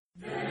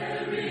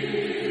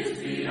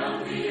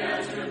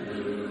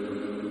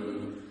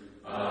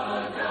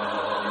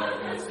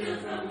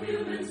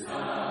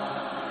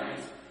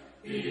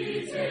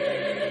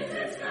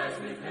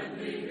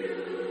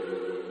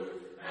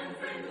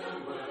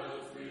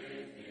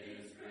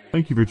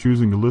Thank you for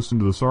choosing to listen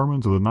to the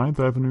sermons of the Ninth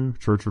Avenue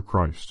Church of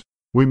Christ.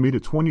 We meet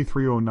at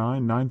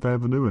 2309 Ninth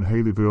Avenue in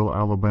Haleyville,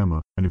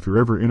 Alabama, and if you're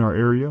ever in our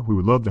area, we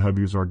would love to have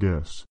you as our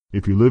guest.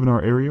 If you live in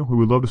our area, we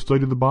would love to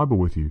study the Bible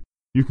with you.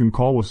 You can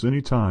call us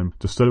anytime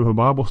to set up a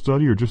Bible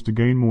study or just to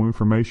gain more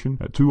information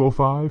at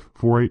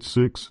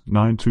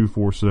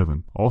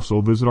 205-486-9247. Also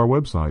visit our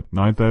website,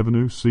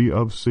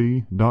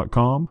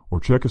 9thavenueCofC.com, or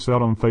check us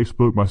out on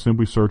Facebook by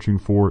simply searching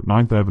for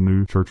Ninth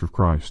Avenue Church of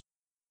Christ.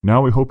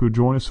 Now we hope you'll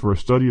join us for a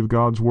study of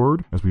God's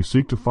Word as we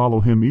seek to follow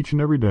Him each and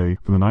every day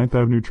from the Ninth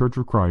Avenue Church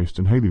of Christ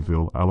in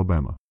Haleyville,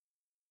 Alabama.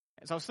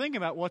 As I was thinking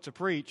about what to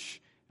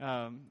preach,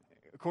 of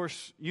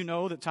course, you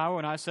know that Tyler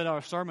and I set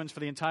our sermons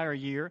for the entire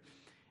year,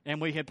 and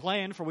we had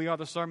planned for We Are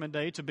the Sermon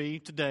Day to be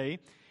today.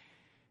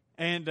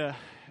 And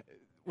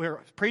we're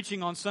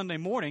preaching on Sunday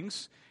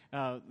mornings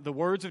the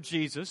words of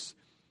Jesus.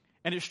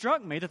 And it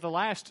struck me that the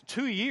last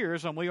 2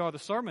 years on We Are the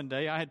Sermon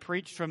Day, I had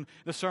preached from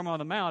the Sermon on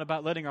the Mount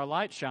about letting our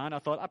light shine. I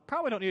thought, I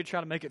probably don't need to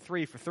try to make it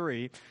 3 for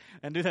 3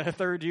 and do that a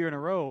third year in a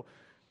row.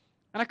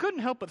 And I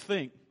couldn't help but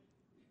think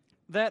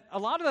that a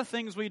lot of the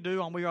things we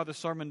do on We Are the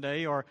Sermon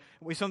Day are,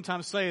 we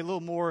sometimes say, a little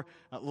more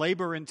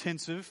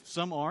labor-intensive.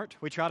 Some aren't.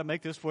 We try to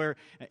make this where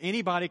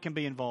anybody can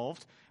be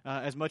involved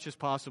as much as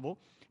possible.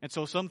 And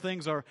so some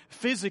things are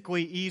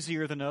physically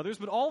easier than others,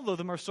 but all of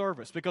them are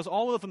service because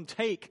all of them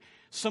take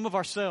some of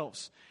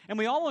ourselves. And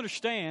we all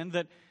understand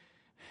that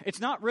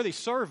it's not really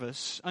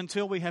service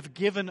until we have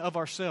given of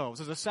ourselves.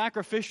 There's a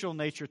sacrificial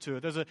nature to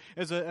it. There's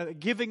a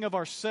giving of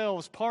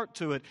ourselves part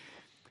to it.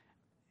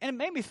 And it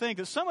made me think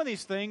that some of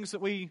these things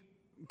that we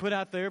put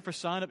out there for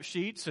sign-up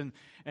sheets and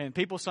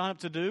people sign up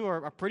to do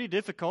are pretty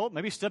difficult,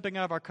 maybe stepping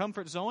out of our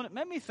comfort zone. It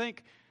made me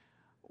think,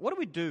 what do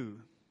we do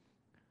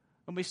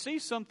when we see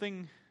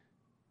something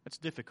that's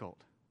difficult?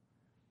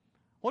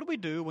 What do we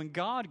do when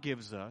God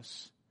gives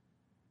us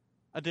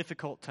a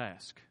difficult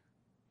task?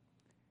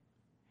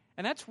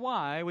 And that's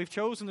why we've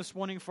chosen this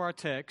morning for our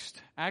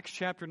text, Acts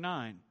chapter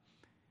 9.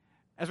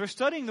 As we're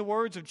studying the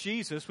words of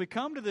Jesus, we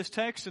come to this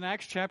text in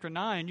Acts chapter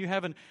 9. You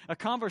have a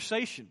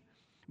conversation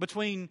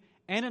between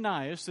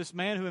Ananias, this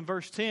man who in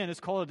verse 10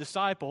 is called a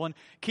disciple, and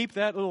keep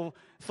that little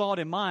thought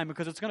in mind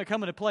because it's going to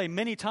come into play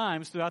many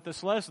times throughout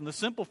this lesson, the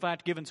simple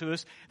fact given to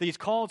us that he's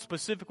called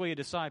specifically a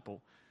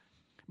disciple.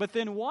 But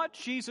then what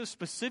Jesus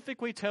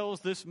specifically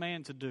tells this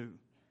man to do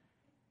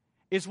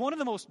is one of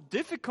the most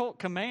difficult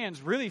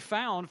commands really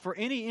found for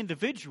any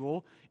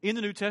individual in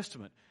the New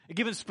Testament,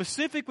 given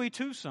specifically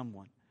to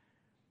someone.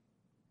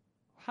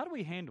 How do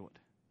we handle it?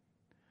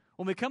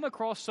 When we come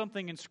across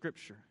something in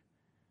Scripture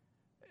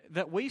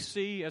that we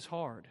see as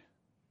hard,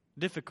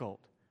 difficult,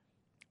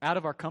 out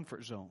of our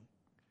comfort zone.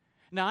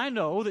 Now, I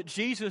know that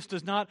Jesus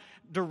does not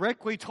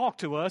directly talk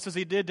to us as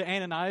He did to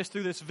Ananias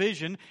through this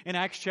vision in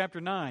Acts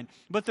chapter 9.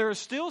 But there are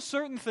still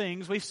certain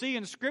things we see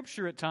in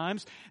Scripture at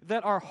times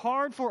that are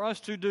hard for us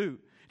to do,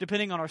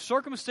 depending on our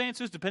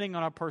circumstances, depending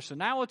on our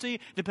personality,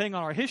 depending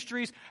on our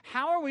histories.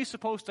 How are we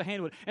supposed to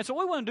handle it? And so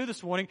what we want to do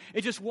this morning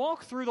is just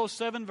walk through those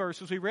 7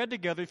 verses we read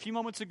together a few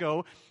moments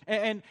ago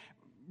and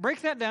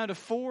break that down to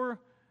 4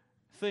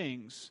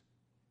 things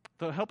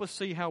that will help us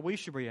see how we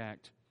should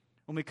react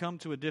when we come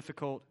to a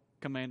difficult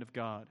command of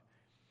God.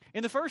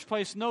 In the first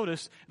place,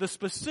 notice the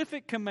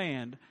specific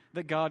command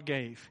that God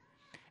gave.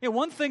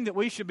 One thing that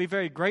we should be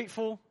very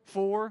grateful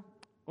for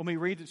when we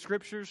read the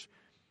Scriptures,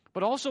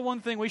 but also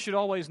one thing we should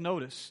always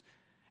notice,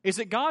 is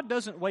that God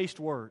doesn't waste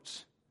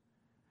words.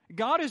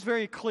 God is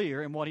very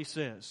clear in what He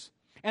says.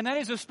 And that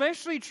is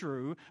especially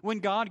true when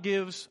God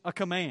gives a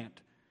command.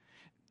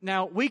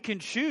 Now, we can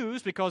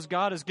choose, because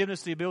God has given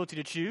us the ability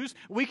to choose,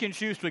 we can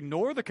choose to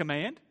ignore the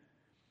command.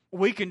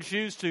 We can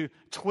choose to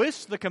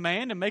twist the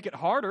command and make it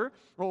harder,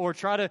 or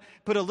try to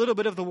put a little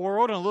bit of the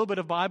world and a little bit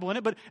of Bible in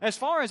it. But as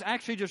far as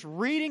actually just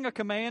reading a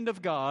command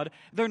of God,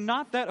 they're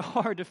not that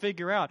hard to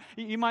figure out.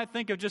 You might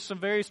think of just some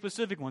very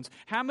specific ones.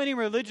 How many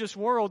religious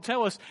world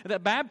tell us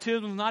that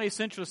baptism is not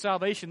essential to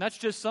salvation? That's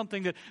just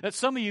something that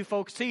some of you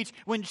folks teach,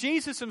 when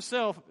Jesus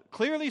Himself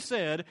clearly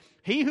said,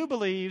 "He who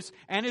believes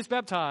and is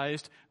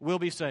baptized will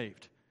be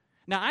saved."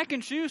 Now, I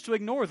can choose to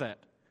ignore that,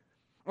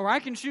 or I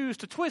can choose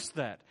to twist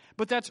that.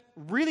 But that's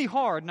really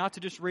hard not to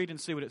just read and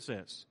see what it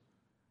says.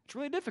 It's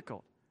really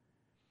difficult.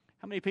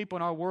 How many people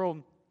in our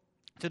world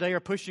today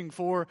are pushing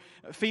for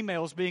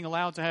females being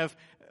allowed to have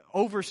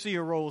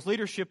overseer roles,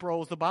 leadership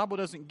roles the Bible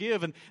doesn't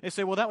give? And they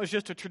say, well, that was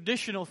just a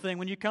traditional thing.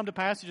 When you come to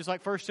passages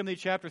like 1 Timothy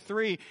chapter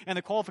 3 and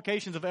the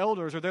qualifications of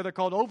elders, or they're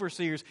called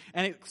overseers,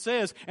 and it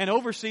says an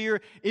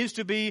overseer is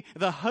to be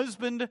the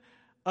husband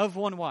of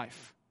one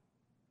wife.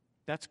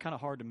 That's kind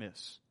of hard to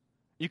miss.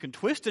 You can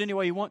twist it any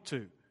way you want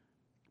to,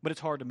 but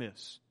it's hard to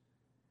miss.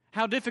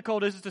 How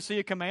difficult is it to see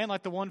a command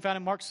like the one found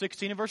in Mark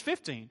 16 and verse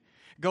 15?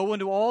 Go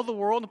into all the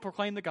world and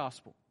proclaim the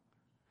gospel.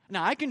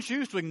 Now, I can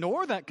choose to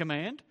ignore that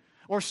command,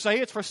 or say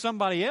it's for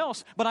somebody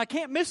else, but I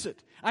can't miss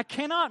it. I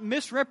cannot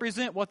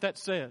misrepresent what that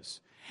says.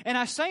 And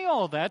I say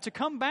all that to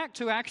come back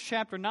to Acts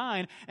chapter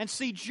 9 and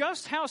see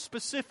just how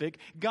specific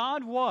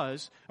God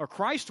was, or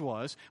Christ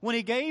was, when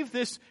He gave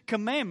this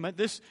commandment,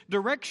 this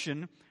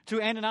direction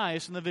to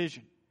Ananias in the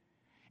vision.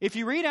 If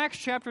you read Acts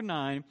chapter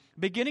 9,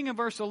 beginning in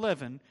verse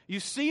 11, you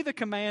see the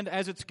command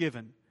as it's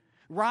given.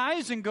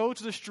 Rise and go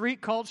to the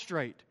street called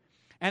Straight,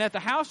 and at the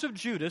house of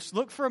Judas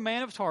look for a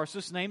man of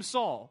Tarsus named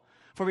Saul.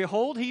 For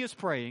behold, he is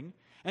praying,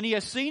 and he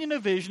has seen in a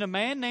vision a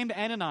man named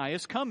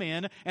Ananias come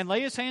in and lay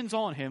his hands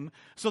on him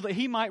so that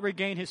he might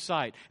regain his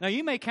sight. Now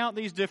you may count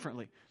these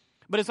differently,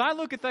 but as I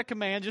look at that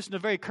command just in a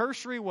very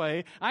cursory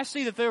way, I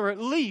see that there are at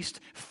least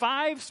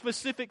 5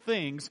 specific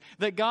things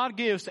that God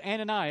gives to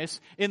Ananias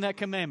in that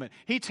commandment.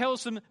 He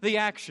tells him the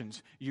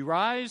actions. You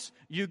rise,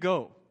 you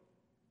go,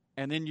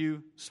 and then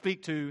you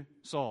speak to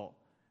Saul.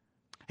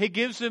 He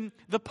gives him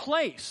the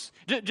place,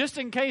 just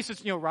in case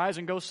it's, rise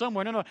and go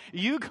somewhere. No,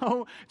 you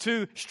go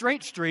to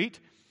Straight Street,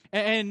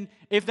 and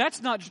if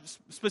that's not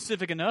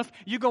specific enough,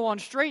 you go on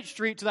Straight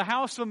Street to the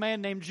house of a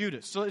man named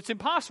Judas. So it's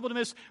impossible to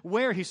miss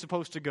where he's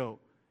supposed to go.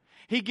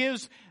 He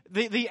gives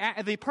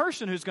the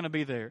person who's going to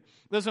be there.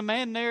 There's a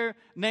man there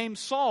named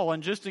Saul,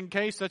 and just in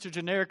case that's a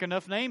generic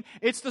enough name,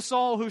 it's the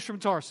Saul who's from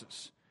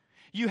Tarsus.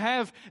 You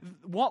have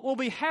what will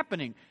be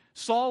happening.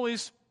 Saul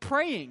is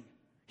praying,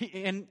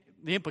 and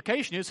the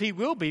implication is he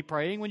will be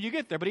praying when you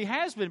get there, but he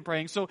has been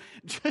praying. So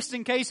just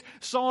in case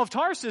Saul of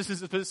Tarsus is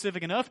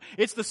specific enough,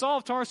 it's the Saul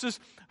of Tarsus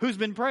who's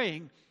been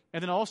praying.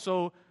 And then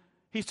also,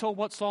 he's told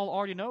what Saul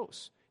already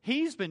knows.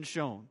 He's been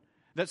shown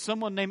that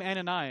someone named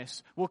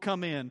Ananias will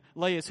come in,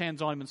 lay his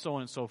hands on him, and so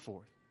on and so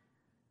forth.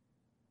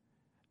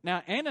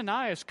 Now,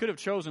 Ananias could have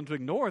chosen to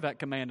ignore that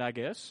command, I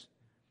guess.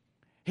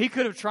 He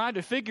could have tried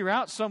to figure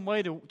out some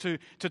way to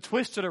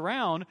twist it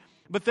around,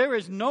 but there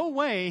is no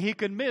way he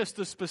could miss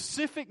the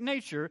specific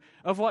nature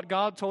of what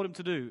God told him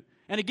to do.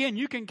 And again,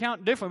 you can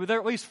count differently, but there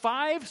are at least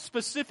 5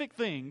 specific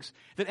things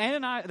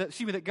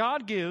that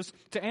God gives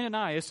to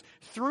Ananias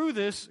through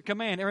this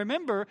command. And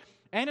remember,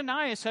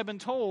 Ananias had been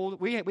told,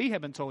 we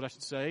have been told, I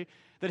should say,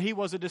 that he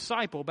was a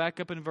disciple, back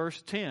up in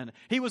verse 10.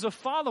 He was a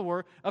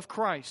follower of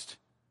Christ.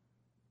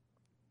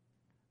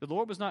 The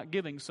Lord was not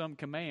giving some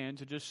command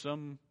to just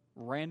some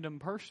random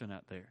person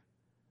out there.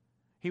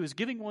 He was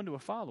giving one to a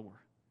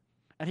follower.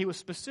 And he was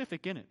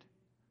specific in it.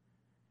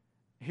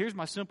 Here's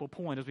my simple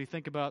point as we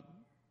think about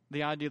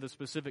the idea of the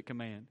specific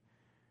command.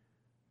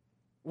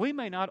 We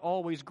may not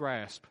always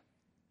grasp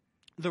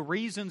the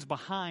reasons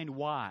behind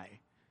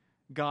why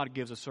God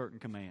gives a certain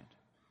command.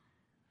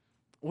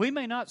 We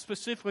may not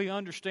specifically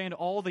understand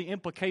all the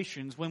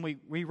implications when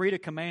we read a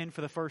command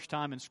for the first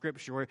time in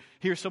Scripture or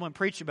hear someone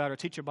preach about it or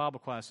teach a Bible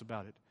class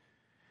about it.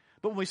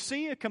 But when we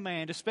see a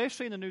command,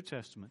 especially in the New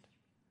Testament,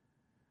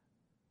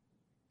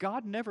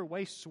 God never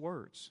wastes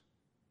words.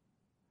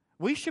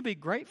 We should be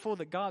grateful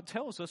that God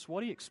tells us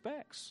what He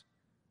expects.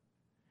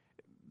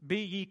 Be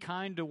ye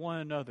kind to one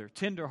another,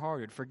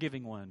 tender-hearted,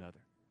 forgiving one another.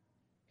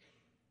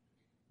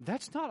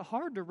 That's not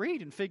hard to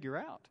read and figure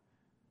out.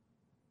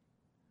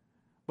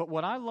 But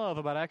what I love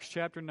about Acts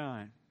chapter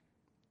 9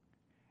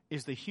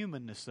 is the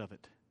humanness of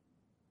it.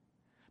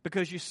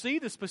 Because you see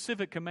the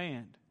specific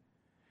command,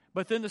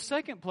 but then the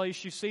second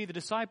place you see the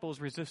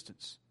disciples'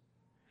 resistance.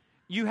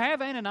 You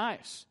have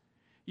Ananias.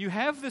 You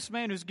have this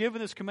man who's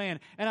given this command,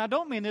 and I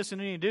don't mean this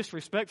in any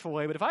disrespectful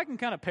way, but if I can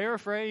kind of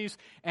paraphrase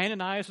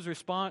Ananias'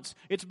 response,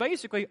 it's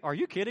basically, are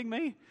you kidding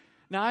me?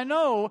 Now I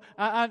know,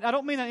 I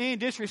don't mean that in any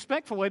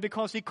disrespectful way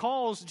because he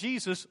calls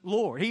Jesus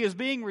Lord. He is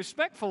being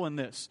respectful in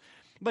this,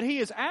 but he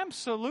is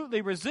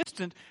absolutely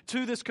resistant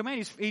to this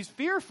command. He's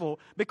fearful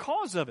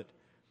because of it.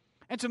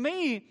 And to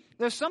me,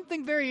 there's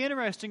something very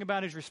interesting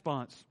about his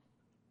response.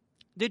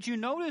 Did you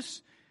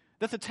notice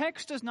that the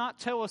text does not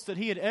tell us that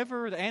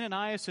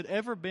Ananias had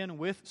ever been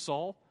with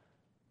Saul?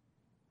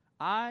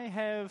 I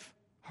have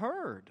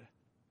heard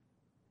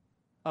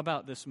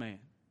about this man.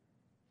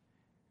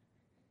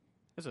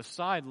 There's a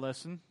side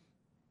lesson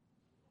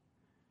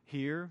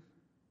here.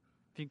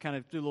 If you can kind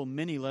of do a little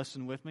mini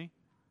lesson with me.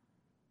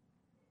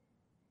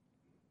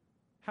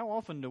 How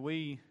often do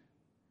we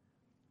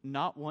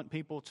not want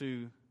people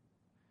to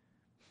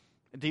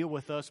deal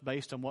with us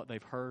based on what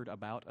they've heard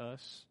about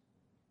us,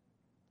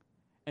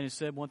 and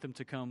instead want them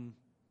to come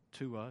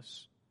to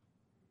us?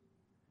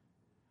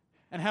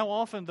 And how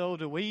often, though,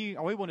 are we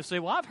want to say,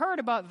 well, I've heard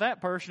about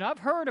that person, I've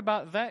heard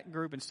about that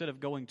group, instead of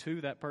going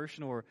to that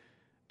person or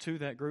to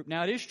that group?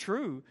 Now, it is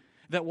true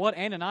that what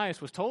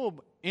Ananias was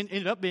told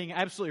ended up being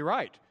absolutely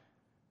right.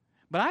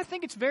 But I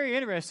think it's very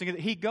interesting that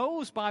he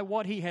goes by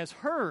what he has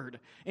heard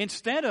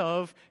instead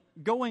of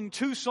going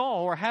to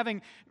Saul or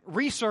having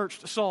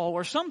researched Saul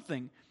or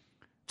something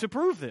to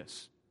prove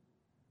this.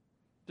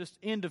 Just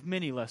end of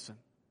mini lesson.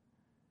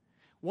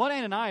 What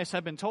Ananias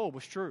had been told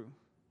was true.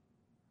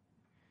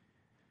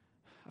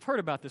 I've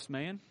heard about this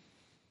man,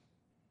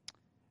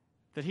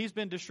 that he's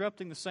been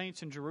disrupting the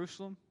saints in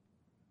Jerusalem,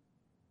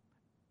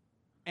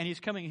 and he's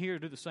coming here to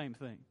do the same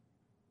thing.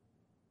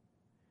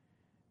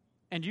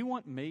 And you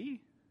want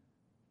me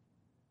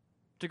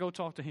to go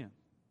talk to him.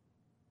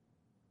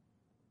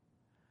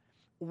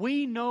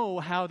 We know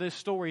how this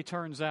story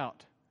turns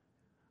out.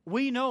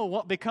 We know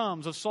what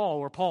becomes of Saul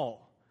or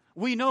Paul.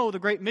 We know the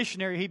great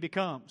missionary he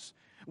becomes.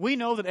 We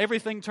know that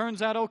everything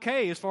turns out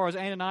okay as far as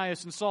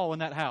Ananias and Saul in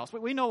that house.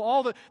 We know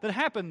all that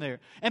happened there.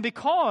 And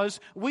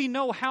because we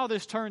know how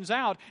this turns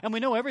out, and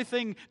we know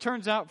everything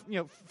turns out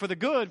for the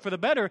good, for the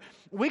better,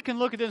 we can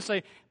look at it and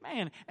say,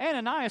 man,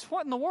 Ananias,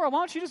 what in the world? Why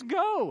don't you just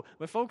go?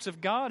 But folks, if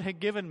God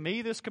had given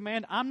me this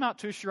command, I'm not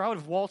too sure I would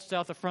have waltzed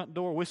out the front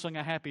door whistling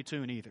a happy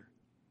tune either.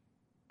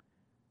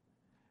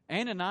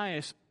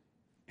 Ananias,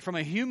 from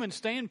a human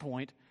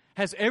standpoint,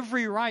 has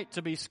every right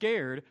to be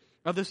scared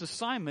of this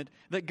assignment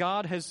that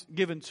God has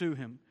given to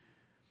him.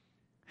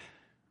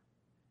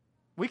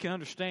 We can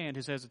understand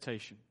his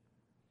hesitation.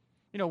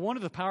 One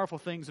of the powerful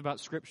things about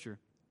Scripture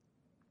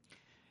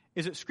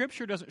is that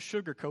Scripture doesn't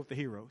sugarcoat the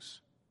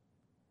heroes.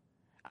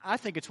 I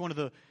think it's one of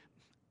the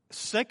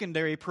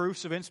secondary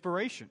proofs of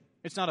inspiration.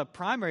 It's not a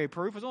primary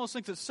proof. It's one of those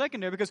things that's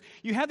secondary because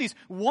you have these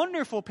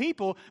wonderful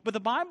people, but the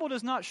Bible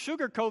does not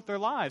sugarcoat their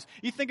lives.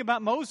 You think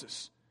about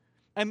Moses.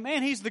 And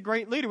man, he's the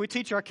great leader. We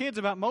teach our kids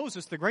about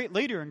Moses, the great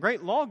leader and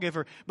great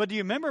lawgiver. But do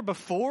you remember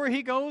before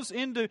he goes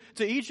into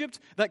Egypt,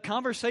 that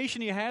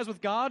conversation he has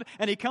with God,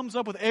 and he comes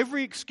up with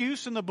every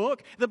excuse in the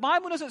book? The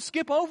Bible doesn't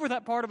skip over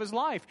that part of his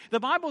life. The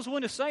Bible is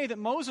willing to say that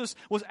Moses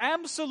was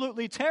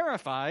absolutely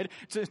terrified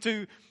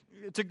to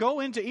go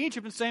into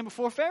Egypt and stand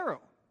before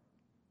Pharaoh.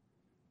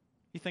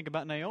 You think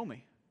about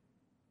Naomi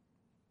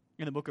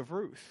in the book of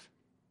Ruth.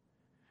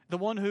 The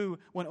one who,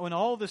 when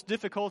all this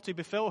difficulty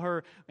befell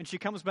her and she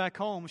comes back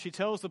home, she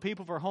tells the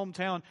people of her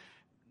hometown,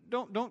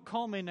 don't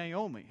call me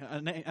Naomi,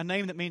 a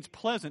name that means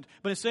pleasant,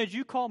 but instead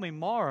you call me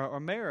Mara or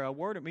Mara, a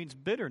word that means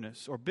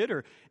bitterness or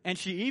bitter. And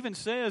she even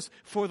says,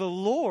 for the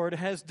Lord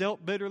has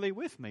dealt bitterly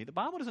with me. The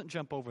Bible doesn't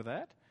jump over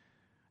that.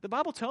 The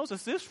Bible tells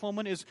us this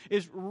woman is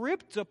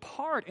ripped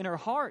apart in her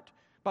heart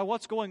by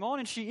what's going on,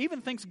 and she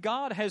even thinks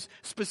God has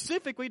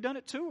specifically done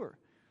it to her.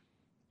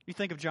 You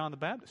think of John the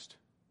Baptist,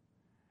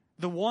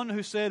 the one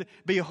who said,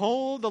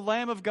 behold the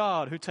Lamb of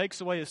God who takes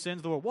away the sins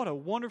of the world. What a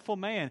wonderful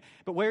man.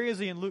 But where is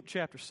he in Luke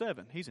chapter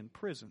 7? He's in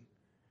prison.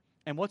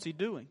 And what's he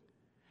doing?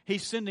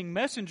 He's sending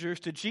messengers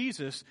to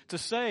Jesus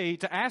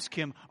to ask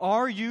him,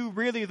 are you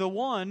really the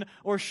one,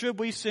 or should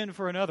we send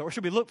for another? Or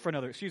should we look for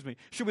another?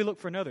 Should we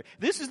look for another?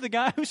 This is the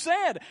guy who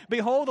said,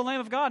 behold the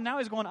Lamb of God. Now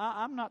he's going,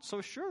 I'm not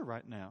so sure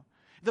right now.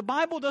 The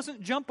Bible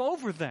doesn't jump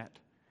over that.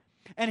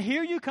 And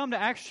here you come to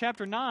Acts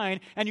chapter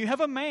 9, and you have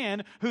a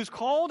man who's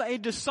called a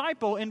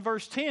disciple in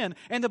verse 10,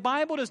 and the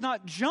Bible does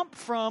not jump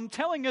from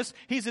telling us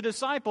he's a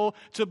disciple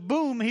to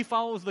boom, he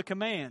follows the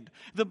command.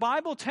 The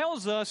Bible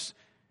tells us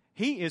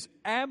he is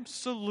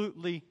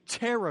absolutely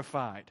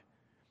terrified,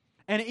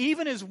 and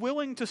even is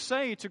willing to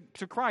say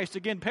to Christ,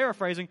 again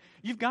paraphrasing,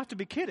 you've got to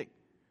be kidding.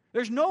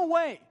 There's no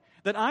way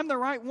that I'm the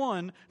right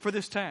one for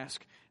this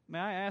task. May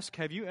I ask,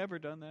 have you ever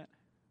done that?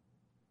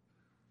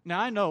 Now,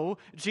 I know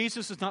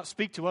Jesus does not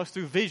speak to us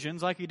through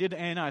visions like he did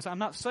to Ananias. I'm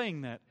not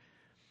saying that.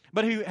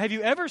 But have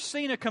you ever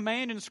seen a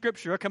command in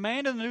Scripture, a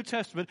command in the New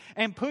Testament,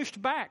 and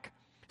pushed back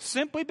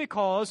simply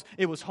because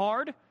it was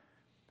hard?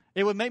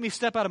 It would make me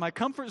step out of my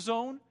comfort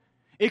zone.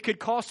 It could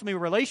cost me a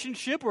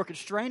relationship, or it could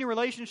strain a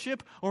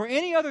relationship, or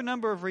any other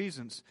number of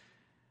reasons.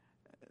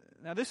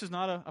 Now, this is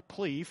not a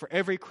plea for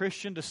every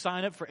Christian to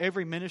sign up for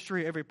every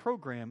ministry, every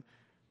program.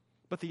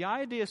 But the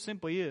idea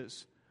simply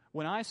is,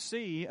 when I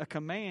see a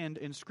command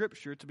in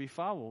Scripture to be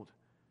followed,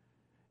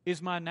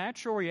 is my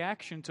natural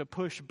reaction to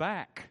push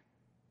back,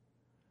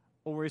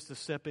 or is to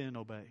step in and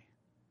obey?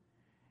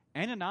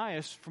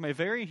 Ananias, from a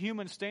very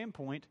human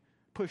standpoint,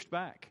 pushed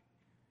back.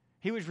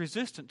 He was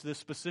resistant to this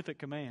specific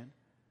command.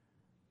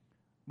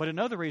 But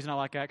another reason I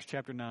like Acts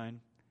chapter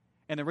 9,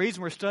 and the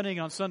reason we're studying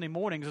on Sunday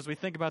mornings as we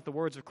think about the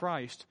words of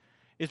Christ,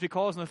 is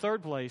because in the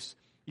third place,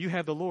 you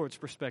have the Lord's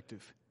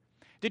perspective.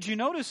 Did you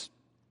notice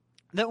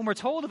that when we're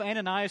told of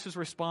Ananias'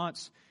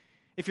 response,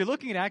 if you're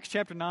looking at Acts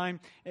chapter 9,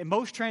 in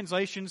most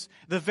translations,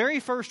 the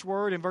very first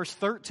word in verse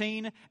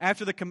 13,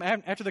 after the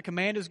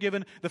command is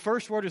given, the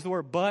first word is the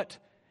word but,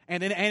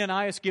 and then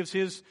Ananias gives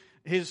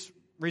his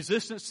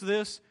resistance to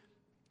this.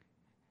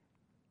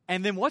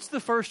 And then what's the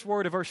first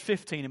word of verse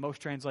 15 in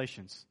most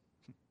translations?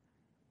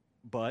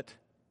 But.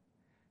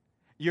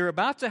 You're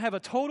about to have a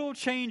total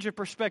change of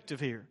perspective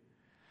here.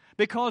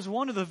 Because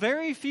one of the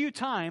very few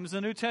times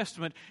in the New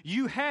Testament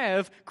you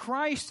have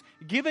Christ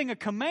giving a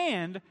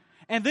command,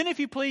 and then, if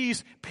you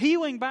please,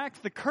 peeling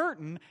back the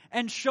curtain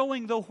and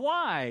showing the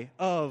why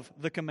of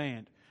the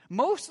command.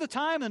 Most of the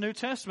time in the New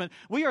Testament,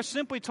 we are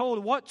simply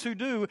told what to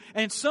do,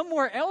 and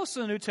somewhere else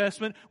in the New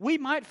Testament, we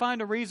might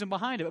find a reason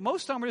behind it. But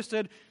most of the time we're just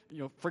said,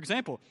 for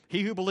example,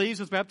 he who believes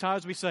is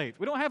baptized will be saved.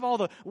 We don't have all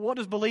the, what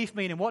does belief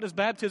mean and what does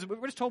baptism,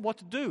 we're just told what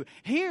to do.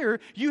 Here,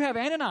 you have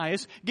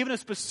Ananias given a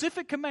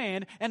specific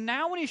command, and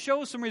now when he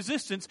shows some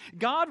resistance,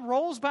 God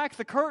rolls back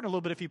the curtain a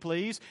little bit, if you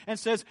please, and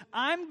says,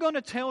 I'm going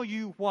to tell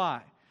you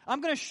why. I'm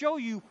going to show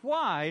you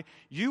why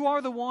you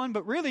are the one,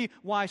 but really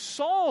why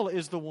Saul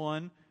is the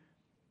one.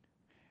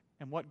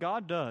 And what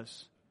God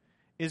does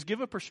is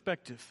give a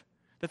perspective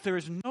that there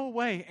is no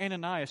way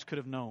Ananias could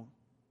have known.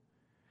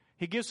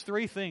 He gives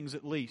three things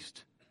at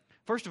least.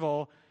 First of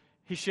all,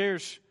 he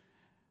shares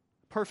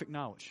perfect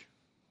knowledge.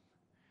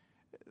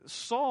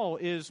 Saul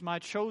is my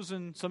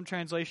chosen, some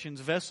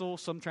translations, vessel,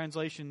 some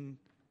translation,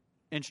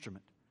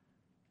 instrument.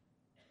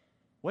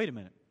 Wait a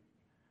minute.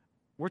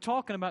 We're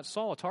talking about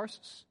Saul of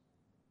Tarsus.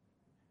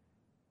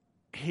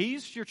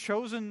 He's your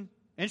chosen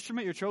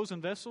instrument, your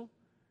chosen vessel?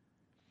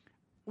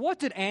 What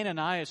did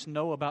Ananias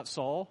know about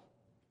Saul?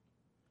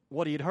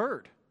 What he had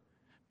heard.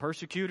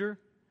 Persecutor.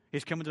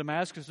 He's coming to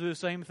Damascus to do the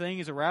same thing.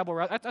 He's a rabble.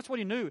 That's what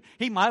he knew.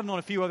 He might have known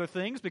a few other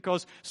things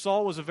because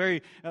Saul was a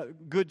very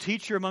good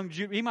teacher among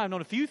Jews. He might have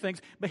known a few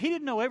things, but he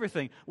didn't know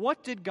everything.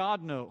 What did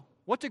God know?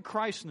 What did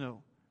Christ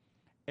know?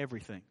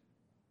 Everything.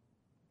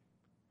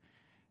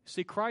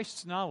 See,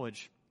 Christ's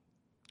knowledge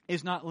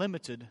is not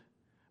limited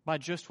by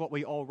just what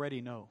we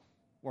already know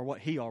or what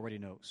He already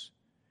knows.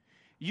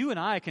 You and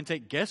I can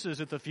take guesses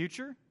at the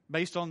future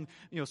based on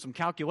some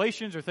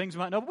calculations or things we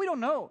might know, but we don't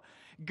know.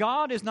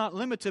 God is not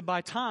limited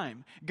by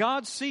time.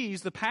 God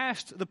sees the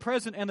past, the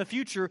present, and the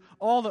future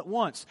all at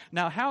once.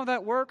 Now, how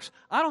that works,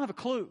 I don't have a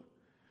clue.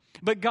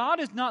 But God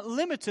is not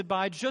limited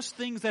by just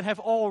things that have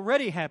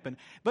already happened.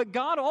 But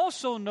God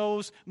also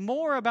knows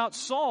more about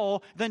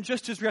Saul than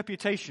just his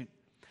reputation.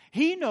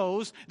 He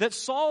knows that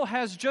Saul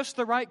has just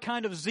the right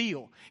kind of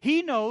zeal.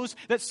 He knows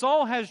that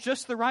Saul has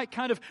just the right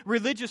kind of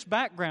religious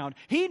background.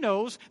 He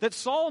knows that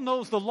Saul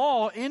knows the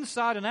law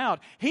inside and out.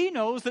 He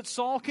knows that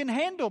Saul can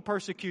handle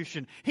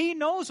persecution. He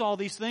knows all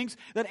these things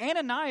that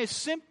Ananias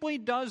simply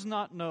does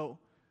not know.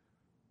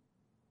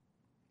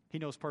 He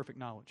knows perfect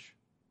knowledge.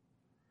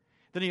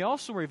 Then he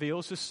also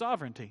reveals his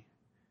sovereignty.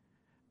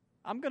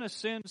 I'm going to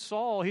send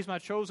Saul, he's my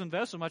chosen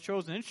vessel, my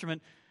chosen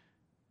instrument,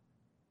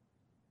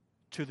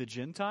 to the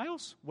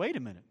Gentiles? Wait a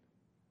minute.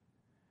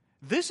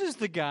 This is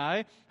the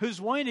guy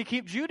who's wanting to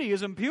keep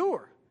Judaism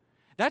pure.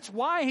 That's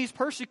why he's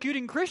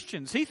persecuting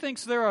Christians. He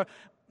thinks they're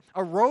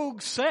a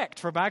rogue sect,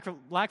 for lack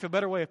of a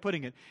better way of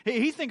putting it.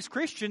 He thinks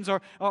Christians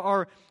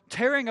are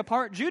tearing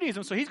apart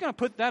Judaism, so he's going to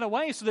put that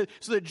away so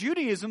that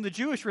Judaism, the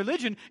Jewish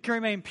religion, can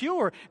remain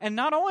pure. And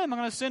not only am I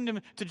going to send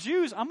him to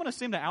Jews, I'm going to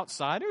send him to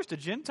outsiders, to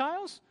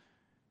Gentiles.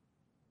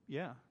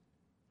 Yeah.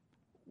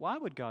 Why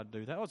would God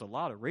do that? That was a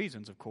lot of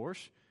reasons, of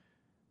course.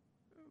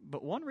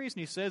 But one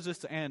reason he says this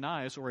to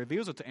Ananias, or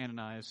reveals it to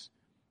Ananias,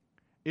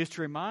 is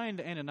to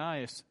remind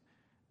Ananias,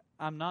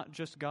 I'm not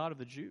just God of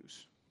the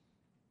Jews.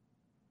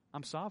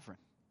 I'm sovereign.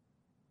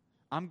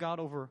 I'm God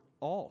over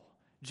all,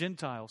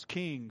 Gentiles,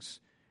 kings,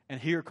 and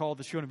here called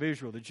the children of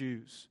Israel, the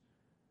Jews.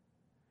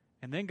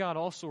 And then God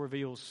also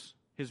reveals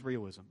His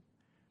realism.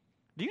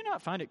 Do you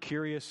not find it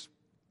curious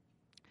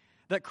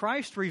that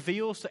Christ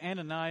reveals to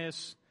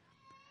Ananias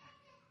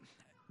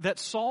that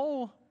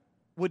Saul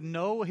would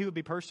know he would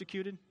be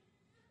persecuted?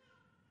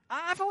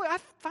 I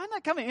find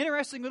that kind of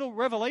interesting little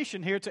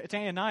revelation here to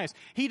Ananias.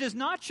 He does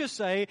not just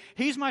say,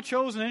 he's my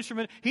chosen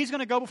instrument, he's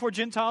going to go before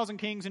Gentiles and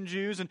kings and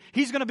Jews, and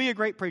he's going to be a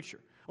great preacher,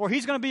 or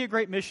he's going to be a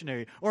great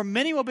missionary, or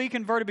many will be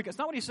converted. Because that's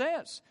not what he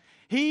says.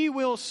 He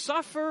will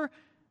suffer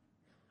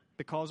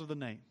because of the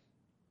name.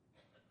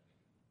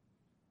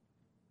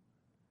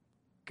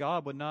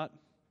 God would not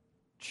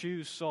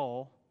choose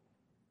Saul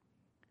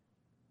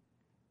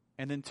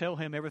and then tell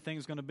him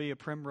everything's going to be a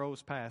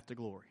primrose path to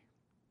glory.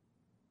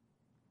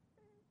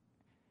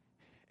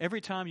 Every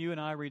time you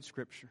and I read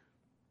Scripture,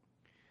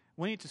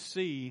 we need to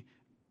see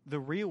the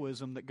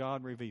realism that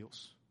God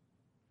reveals.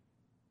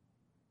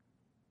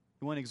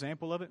 You want an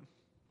example of it?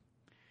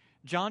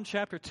 John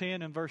chapter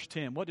 10 and verse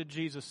 10. What did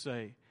Jesus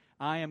say?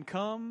 I am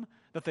come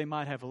that they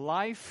might have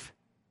life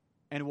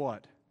and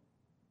what?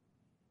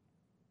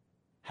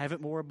 Have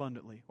it more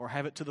abundantly, or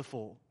have it to the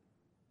full.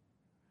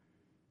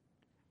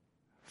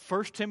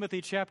 1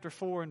 Timothy chapter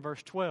 4 and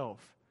verse 12.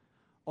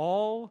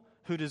 All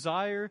who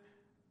desire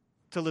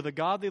to live a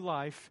godly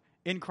life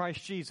in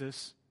Christ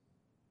Jesus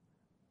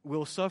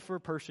will suffer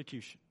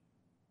persecution.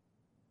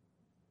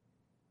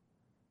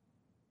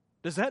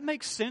 Does that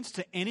make sense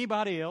to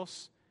anybody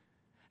else?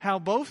 How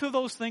both of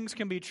those things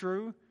can be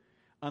true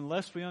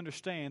unless we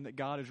understand that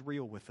God is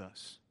real with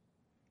us.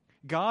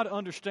 God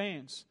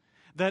understands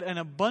that an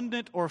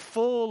abundant or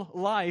full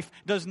life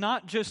does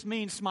not just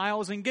mean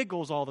smiles and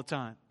giggles all the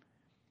time.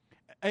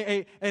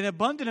 An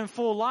abundant and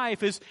full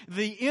life is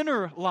the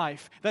inner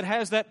life that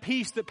has that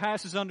peace that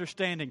passes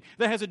understanding,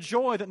 that has a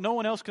joy that no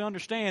one else can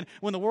understand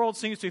when the world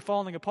seems to be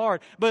falling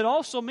apart. But it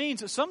also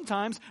means that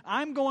sometimes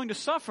I'm going to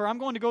suffer, I'm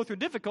going to go through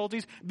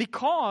difficulties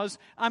because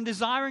I'm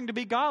desiring to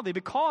be godly,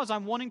 because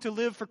I'm wanting to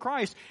live for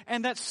Christ,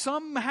 and that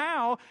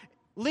somehow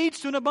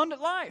leads to an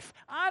abundant life.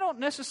 I don't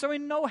necessarily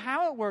know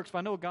how it works, but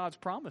I know God's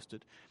promised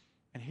it.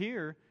 And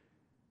here,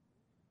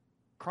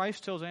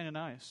 Christ tells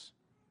Ananias,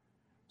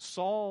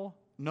 Saul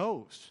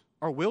knows,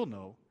 or will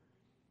know,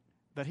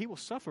 that he will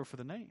suffer for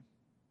the name.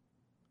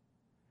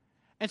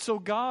 And so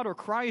God, or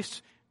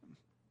Christ,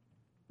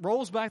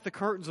 rolls back the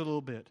curtains a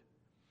little bit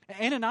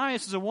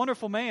Ananias is a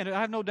wonderful man. I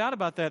have no doubt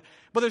about that.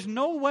 But there's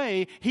no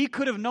way he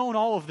could have known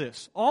all of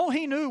this. All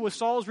he knew was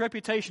Saul's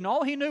reputation.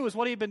 All he knew was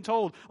what he had been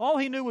told. All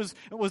he knew was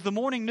the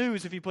morning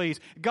news, if you please.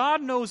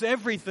 God knows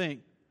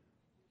everything.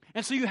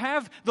 And so you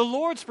have the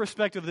Lord's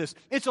perspective of this.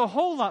 It's a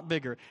whole lot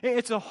bigger.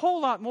 It's a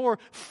whole lot more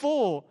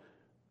full.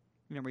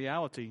 In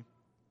reality,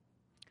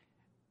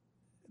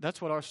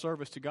 that's what our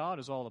service to God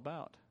is all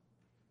about.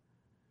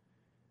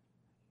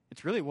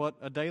 It's really what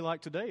a day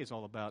like today is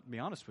all about, to be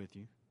honest with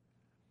you.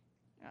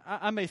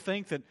 I may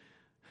think that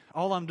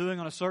all I'm doing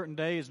on a certain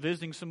day is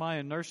visiting somebody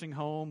in a nursing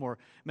home, or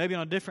maybe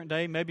on a different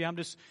day, maybe I'm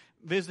just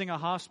visiting a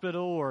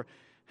hospital, or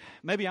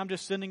maybe I'm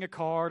just sending a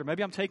card, or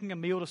maybe I'm taking a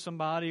meal to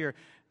somebody, or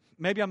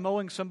maybe I'm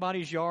mowing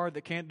somebody's yard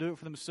that can't do it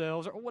for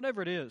themselves, or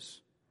whatever it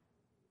is.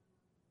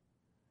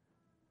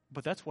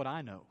 But that's what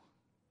I know.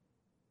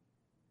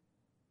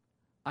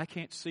 I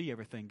can't see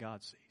everything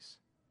God sees.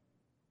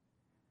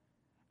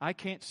 I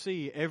can't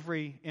see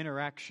every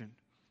interaction,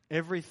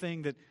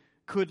 everything that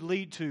could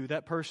lead to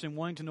that person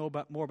wanting to know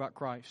more about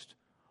Christ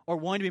or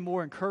wanting to be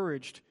more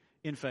encouraged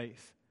in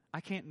faith. I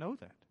can't know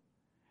that.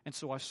 And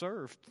so I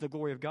serve to the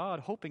glory of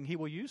God, hoping He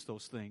will use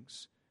those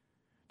things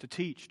to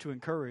teach, to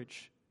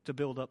encourage, to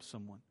build up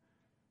someone.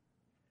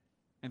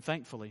 And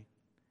thankfully,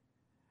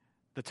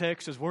 the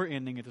text as we're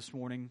ending it this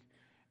morning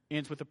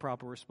ends with the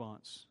proper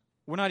response.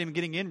 We're not even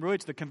getting in really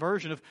to the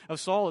conversion of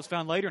Saul. It's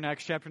found later in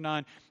Acts chapter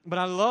 9. But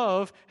I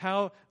love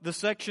how the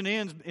section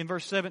ends in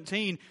verse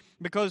 17,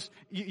 because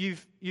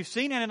you've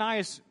seen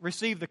Ananias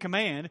receive the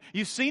command.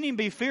 You've seen him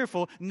be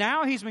fearful.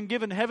 Now he's been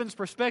given heaven's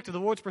perspective, the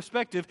Lord's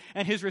perspective,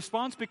 and his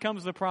response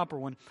becomes the proper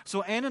one.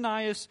 So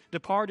Ananias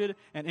departed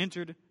and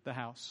entered the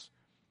house.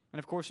 And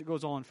of course it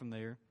goes on from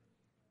there.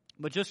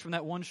 But just from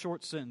that one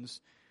short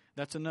sentence,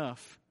 that's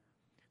enough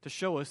to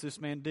show us this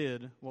man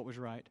did what was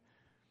right.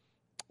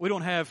 We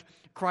don't have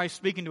Christ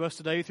speaking to us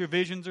today through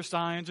visions or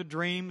signs or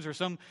dreams or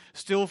some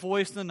still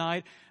voice in the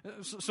night.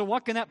 So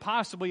what can that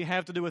possibly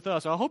have to do with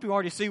us? I hope you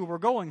already see where we're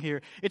going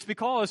here. It's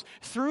because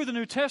through the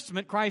New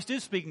Testament, Christ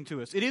is speaking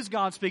to us. It is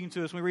God speaking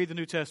to us when we read the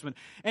New Testament.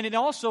 And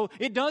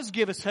it does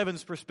give us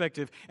heaven's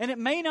perspective. And it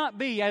may not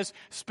be as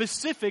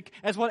specific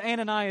as what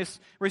Ananias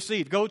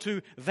received. Go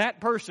to that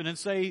person and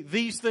say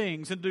these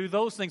things and do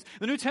those things.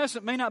 The New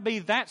Testament may not be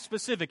that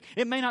specific.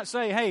 It may not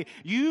say, hey,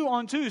 you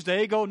on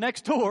Tuesday go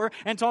next door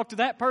and talk to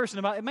that person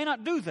about it. It may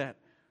not do that.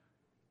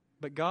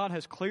 But God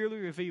has clearly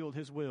revealed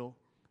His will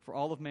for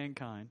all of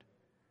mankind.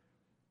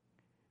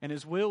 And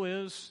His will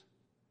is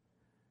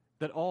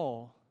that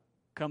all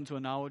come to a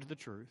knowledge of the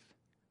truth.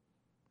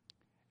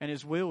 And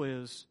His will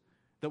is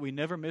that we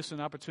never miss an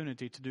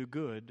opportunity to do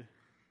good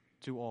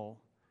to all.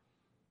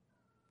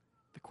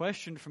 The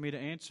question for me to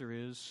answer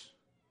is,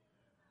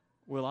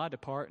 will I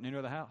depart and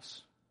enter the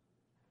house?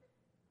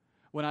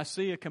 When I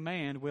see a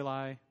command, will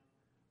I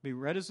be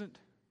reticent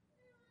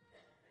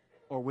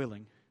or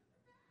willing?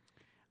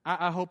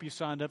 I hope you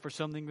signed up for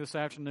something this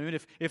afternoon.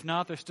 If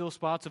not, there's still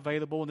spots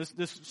available. And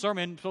this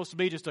sermon is supposed to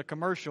be just a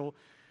commercial.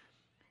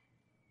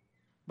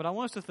 But I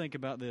want us to think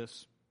about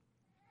this.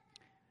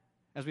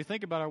 As we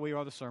think about our We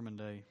Are the Sermon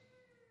Day,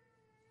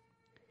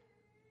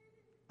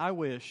 I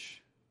wish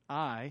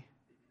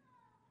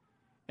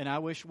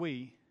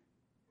we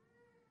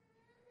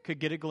could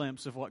get a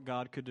glimpse of what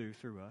God could do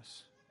through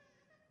us.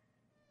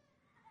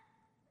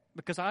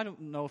 Because I don't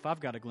know if I've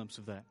got a glimpse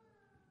of that.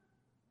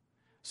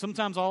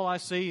 Sometimes all I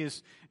see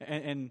is,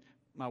 and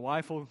my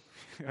wife will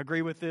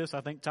agree with this,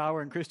 I think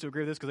Tyler and Krista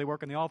agree with this because they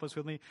work in the office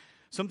with me.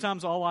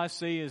 Sometimes all I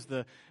see is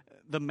the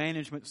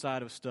management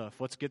side of stuff.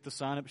 Let's get the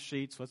sign-up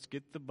sheets, let's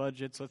get the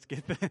budgets, let's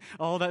get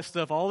all that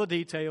stuff, all the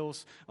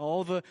details,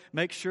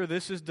 make sure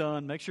this is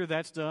done, make sure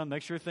that's done,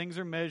 make sure things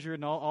are measured,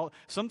 and all.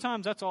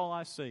 Sometimes that's all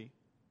I see.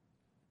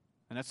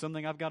 And that's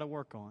something I've got to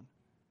work on.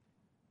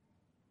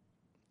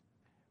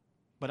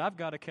 But I've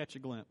got to catch a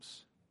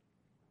glimpse.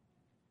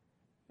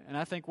 And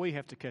I think we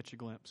have to catch a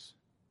glimpse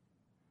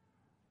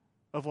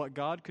of what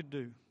God could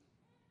do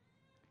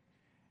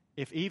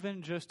if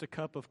even just a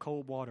cup of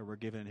cold water were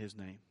given in His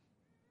name.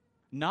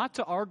 Not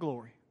to our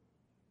glory,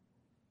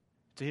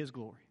 to His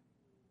glory.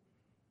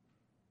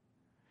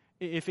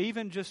 If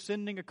even just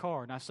sending a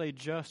card, and I say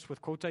just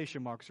with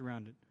quotation marks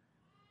around it,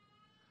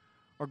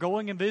 or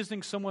going and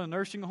visiting someone in a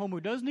nursing home who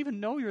doesn't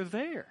even know you're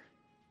there,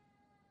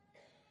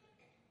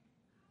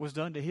 was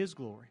done to His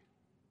glory.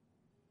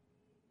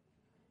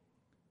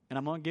 And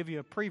I'm going to give you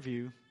a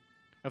preview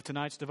of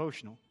tonight's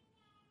devotional.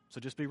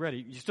 So just be ready.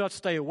 You still have to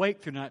stay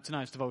awake through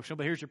tonight's devotional,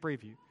 but here's your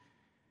preview.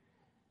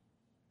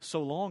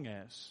 So long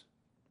as,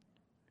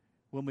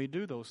 when we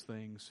do those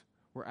things,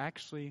 we're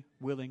actually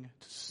willing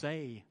to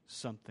say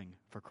something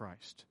for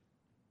Christ.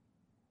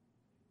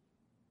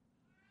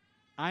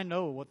 I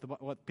know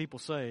what people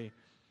say.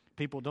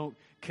 People don't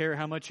care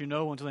how much you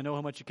know until they know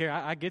how much you care.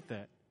 I get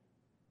that.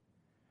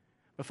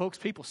 But folks,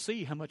 people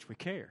see how much we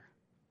care.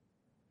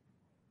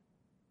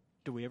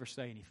 Do we ever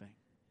say anything?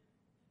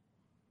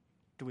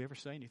 Do we ever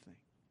say anything?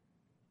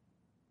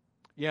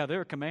 Yeah,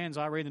 there are commands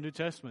I read in the New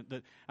Testament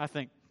that I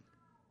think,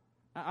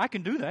 I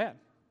can do that.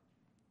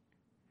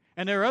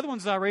 And there are other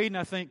ones I read and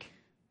I think,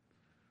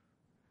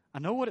 I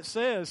know what it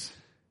says.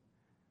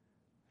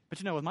 But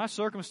you know, with my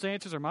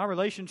circumstances or my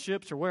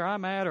relationships or where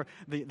I'm at or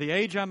the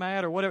age I'm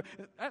at or whatever,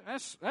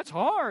 that's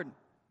hard.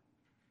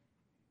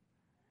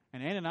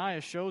 And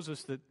Ananias shows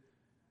us that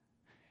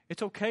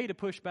it's okay to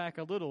push back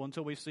a little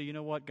until we see, you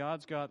know what,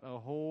 God's got a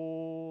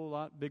whole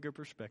lot bigger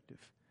perspective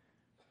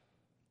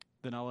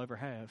than I'll ever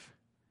have.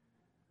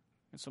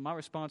 And so my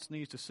response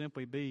needs to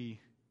simply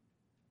be,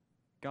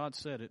 God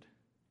said it.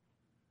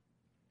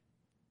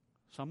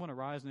 So I'm going to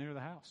rise and enter the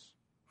house.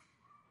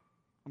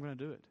 I'm going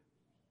to do it.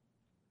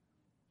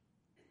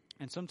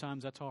 And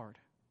sometimes that's hard.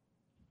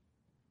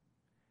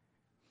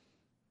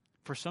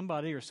 For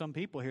somebody or some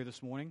people here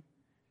this morning,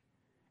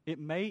 it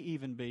may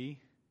even be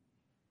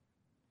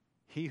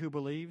he who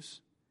believes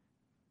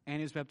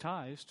and is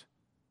baptized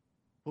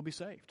will be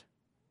saved.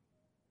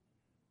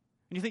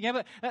 And you think, yeah,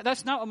 but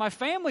that's not what my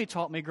family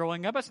taught me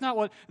growing up. That's not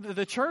what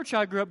the church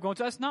I grew up going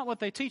to. That's not what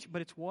they teach.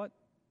 But it's what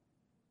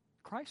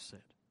Christ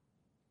said.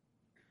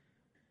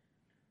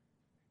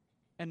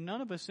 And none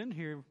of us in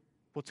here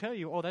will tell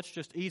you, oh, that's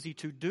just easy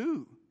to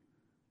do.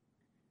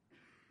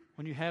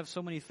 When you have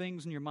so many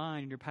things in your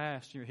mind, in your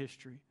past, in your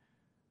history.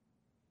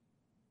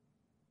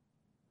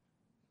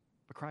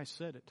 But Christ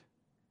said it.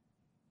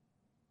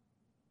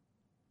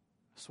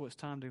 So it's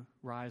time to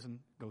rise and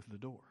go through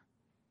the door.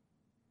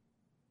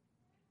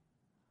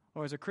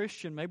 Or as a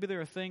Christian, maybe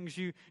there are things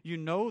you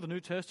know the New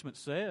Testament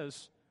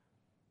says,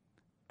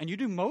 and you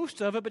do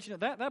most of it, but you know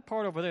that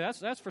part over there,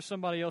 that's for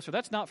somebody else, or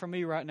that's not for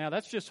me right now.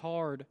 That's just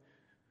hard.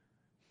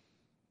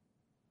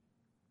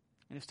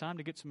 And it's time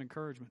to get some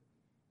encouragement.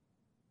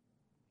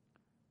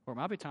 Or it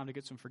might be time to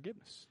get some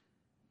forgiveness.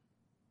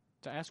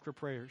 To ask for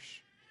prayers.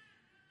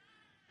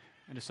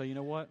 And to say, you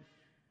know what?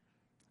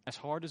 As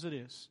hard as it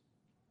is,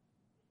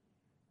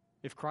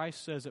 if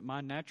Christ says that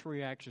my natural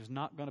reaction is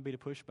not going to be to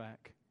push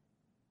back,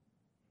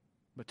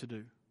 but to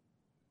do.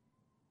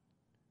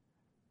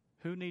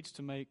 Who needs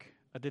to make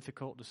a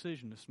difficult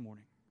decision this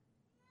morning?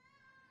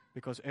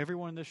 Because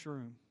everyone in this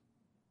room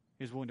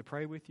is willing to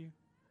pray with you,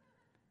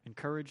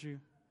 encourage you,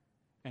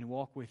 and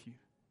walk with you.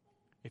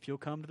 If you'll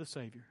come to the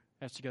Savior,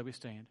 as together we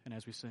stand and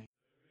as we sing.